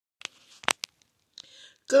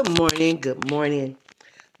Good morning. Good morning.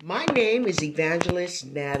 My name is Evangelist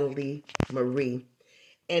Natalie Marie,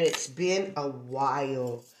 and it's been a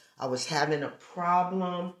while. I was having a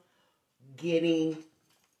problem getting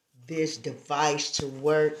this device to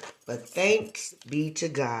work, but thanks be to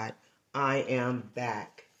God, I am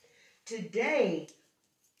back. Today,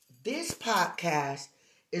 this podcast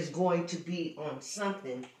is going to be on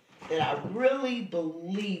something that I really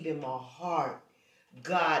believe in my heart.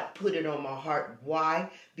 God put it on my heart. Why?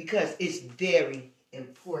 Because it's very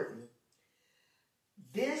important.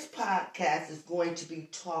 This podcast is going to be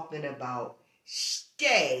talking about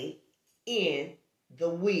stay in the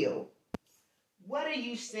will. What are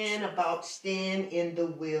you saying about staying in the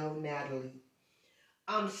will, Natalie?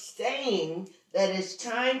 I'm saying that it's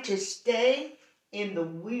time to stay in the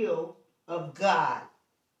will of God.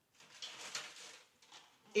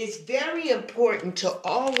 It's very important to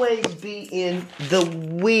always be in the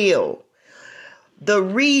will. The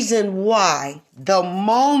reason why, the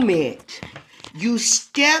moment you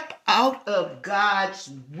step out of God's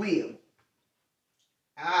will,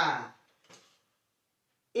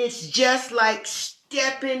 it's just like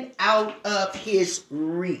stepping out of His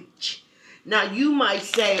reach. Now you might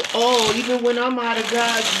say, oh, even when I'm out of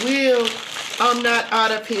God's will, I'm not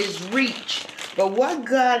out of His reach. But what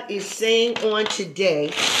God is saying on today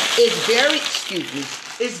is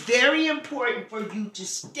it's very important for you to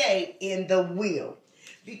stay in the will.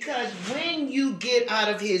 Because when you get out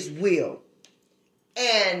of His will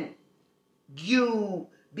and you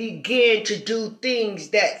begin to do things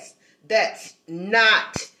that's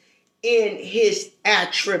not in His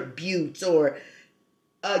attributes or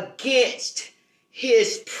against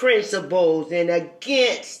His principles and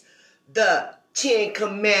against the 10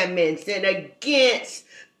 Commandments and against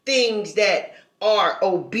things that are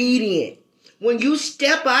obedient. When you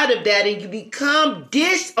step out of that and you become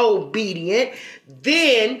disobedient,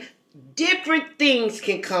 then different things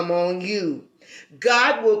can come on you.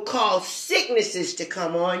 God will cause sicknesses to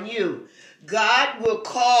come on you. God will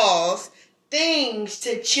cause things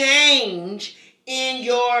to change in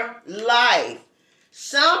your life.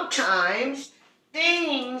 Sometimes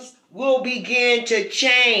things will begin to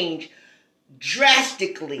change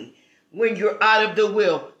drastically when you're out of the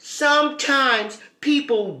will. Sometimes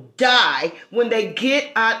people die when they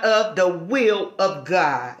get out of the will of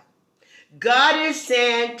God. God is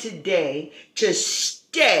saying today to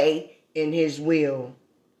stay in His will.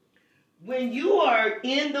 When you are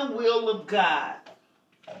in the will of God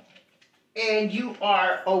and you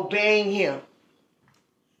are obeying Him,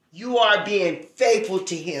 you are being faithful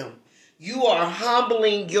to Him. You are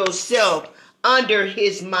humbling yourself under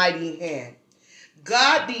His mighty hand.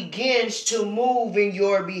 God begins to move in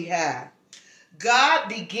your behalf. God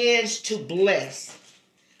begins to bless.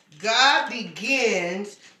 God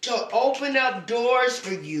begins to open up doors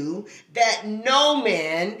for you that no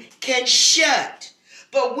man can shut.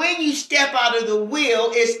 But when you step out of the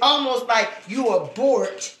will, it's almost like you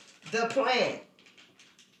abort the plan.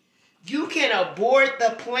 You can abort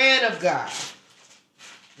the plan of God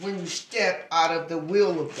when you step out of the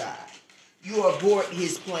will of God. You abort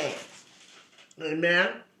His plan. Amen?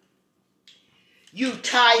 You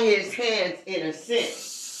tie His hands in a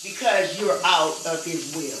sense because you're out of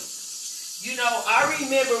His will. You know, I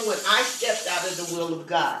remember when I stepped out of the will of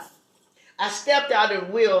God. I stepped out of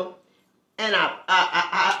the will and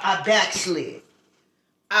I backslid.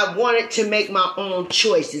 I wanted to make my own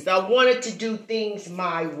choices. I wanted to do things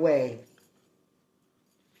my way.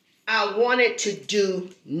 I wanted to do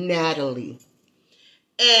Natalie.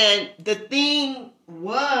 And the thing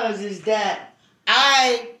is that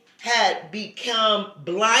I had become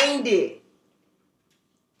blinded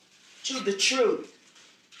to the truth.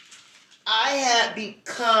 I had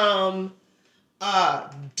become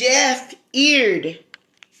deaf-eared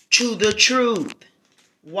to the truth.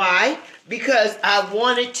 Why? Because I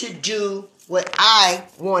wanted to do what I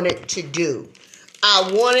wanted to do.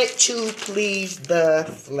 I wanted to please the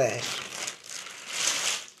flesh.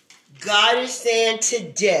 God is saying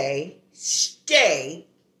today, stay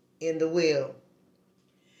in the will.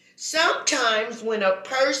 Sometimes when a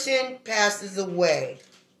person passes away,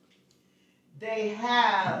 they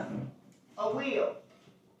have a will.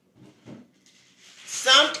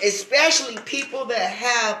 Especially people that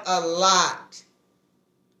have a lot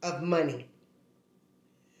of money.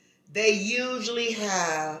 They usually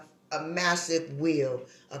have a massive will,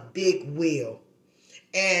 a big will.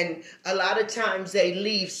 And a lot of times they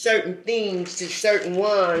leave certain things to certain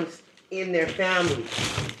ones in their family.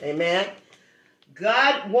 Amen?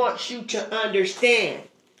 God wants you to understand,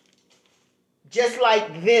 just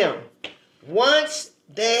like them, once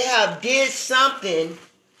they have did something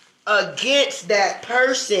against that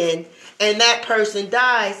person and that person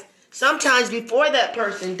dies, sometimes before that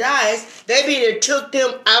person dies, they be done took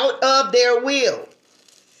them out of their will.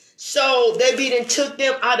 So they be done took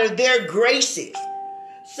them out of their graces.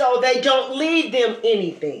 So they don't leave them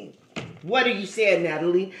anything. What are you saying,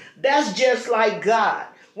 Natalie? That's just like God.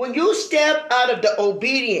 When you step out of the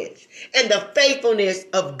obedience and the faithfulness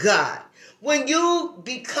of God, when you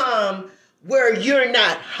become where you're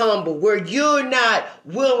not humble, where you're not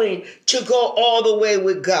willing to go all the way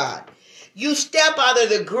with God, you step out of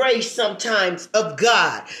the grace sometimes of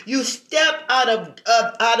God. You step out of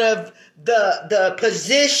the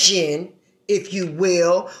position, if you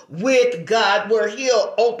will, with God, where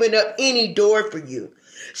He'll open up any door for you.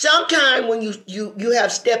 Sometime when you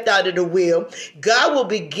have stepped out of the will, God will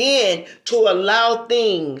begin to allow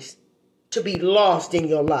things to be lost in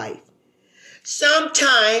your life.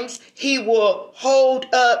 Sometimes He will hold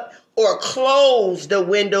up or close the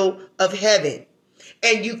window of heaven,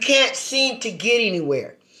 and you can't seem to get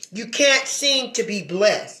anywhere. You can't seem to be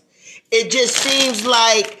blessed. It just seems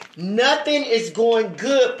like nothing is going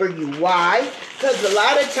good for you. Why? Because a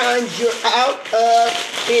lot of times you're out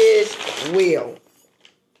of His will.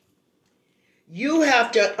 You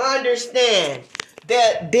have to understand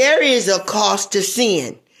that there is a cost to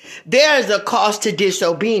sin. There is a cost to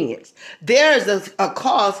disobedience. There is a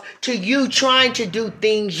cost to you trying to do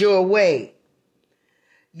things your way.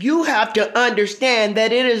 You have to understand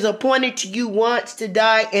that it is appointed to you once to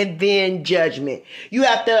die and then judgment. You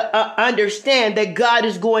have to understand that God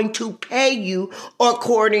is going to pay you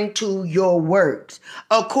according to your works,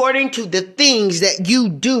 according to the things that you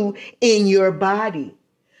do in your body.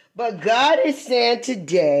 But God is saying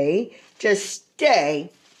today to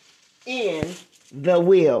stay in the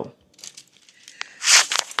will.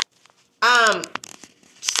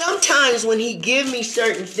 Sometimes when He give me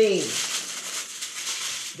certain things,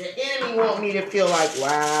 the enemy want me to feel like,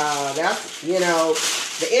 wow, that's,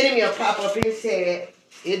 the enemy will pop up his head.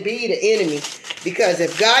 It be the enemy. Because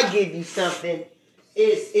if God give you something,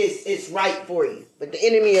 it's right for you. But the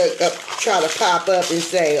enemy will try to pop up and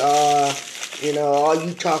say, all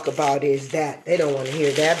you talk about is that. They don't want to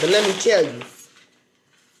hear that. But let me tell you,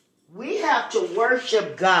 we have to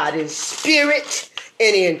worship God in spirit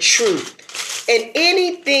and in truth. And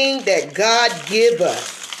anything that God give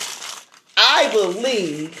us, I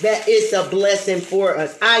believe that it's a blessing for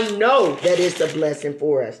us. I know that it's a blessing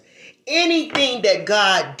for us. Anything that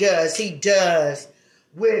God does, He does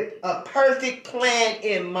with a perfect plan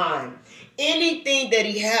in mind. Anything that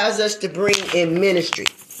He has us to bring in ministry,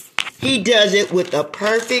 He does it with a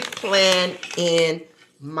perfect plan in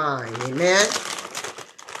mind. Amen.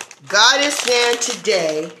 God is saying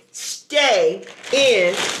today, stay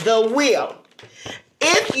in the will.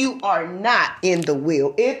 If you are not in the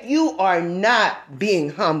will, if you are not being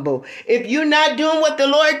humble, if you're not doing what the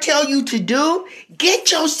Lord tell you to do, get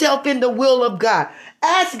yourself in the will of God.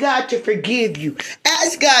 Ask God to forgive you.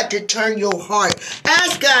 Ask God to turn your heart.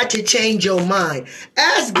 Ask God to change your mind.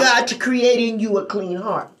 Ask God to create in you a clean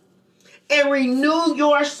heart. And renew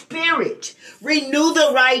your spirit. Renew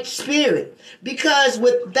the right spirit. Because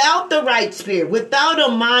without the right spirit, without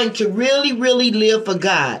a mind to really, really live for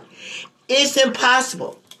God, it's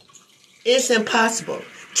impossible. It's impossible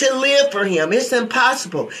to live for Him. It's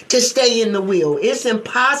impossible to stay in the will. It's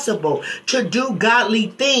impossible to do godly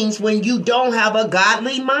things when you don't have a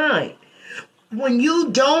godly mind. When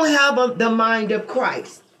you don't have the mind of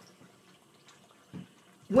Christ.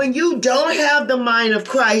 When you don't have the mind of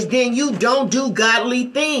Christ, then you don't do godly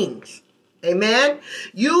things. Amen.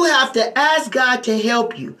 You have to ask God to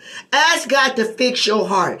help you. Ask God to fix your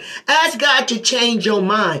heart. Ask God to change your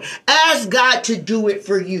mind. Ask God to do it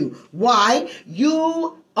for you. Why?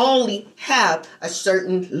 You only have a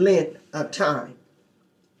certain length of time.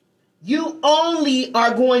 You only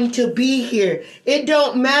are going to be here. It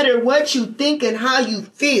don't matter what you think and how you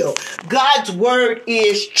feel. God's word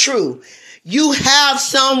is true. You have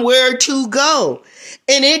somewhere to go.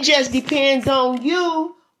 And it just depends on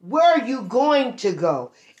you where you going to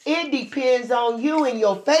go. It depends on you and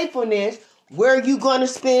your faithfulness where you going to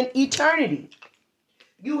spend eternity.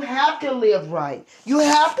 You have to live right. You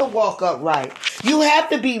have to walk upright. You have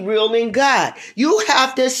to be real in God. You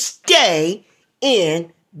have to stay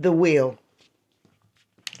in the will.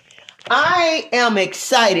 I am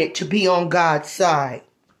excited to be on God's side.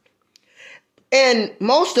 And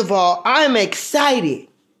most of all, I'm excited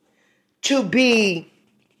to be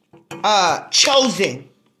chosen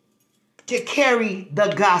to carry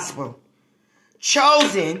the gospel.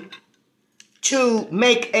 Chosen to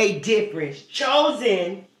make a difference.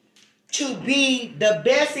 Chosen to be the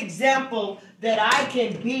best example that I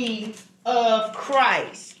can be of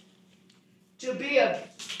Christ. to be a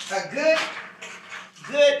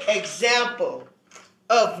good example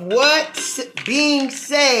of what being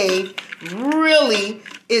saved really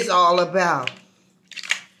is all about.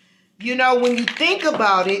 You know, when you think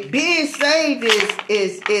about it, being saved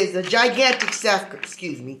is a gigantic sacrifice.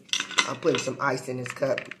 Excuse me. I'm putting some ice in this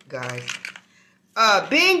cup, guys.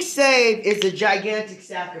 Being saved is a gigantic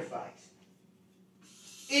sacrifice.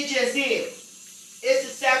 It just is. It's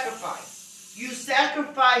a sacrifice. You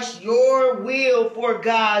sacrifice your will for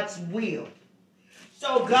God's will.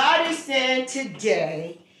 So God is saying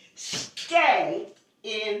today, stay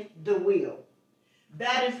in the will.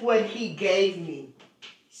 That is what he gave me.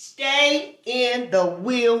 Stay in the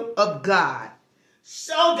will of God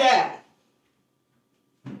so that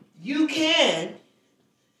you can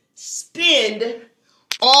spend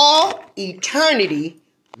all eternity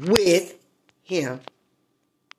with him.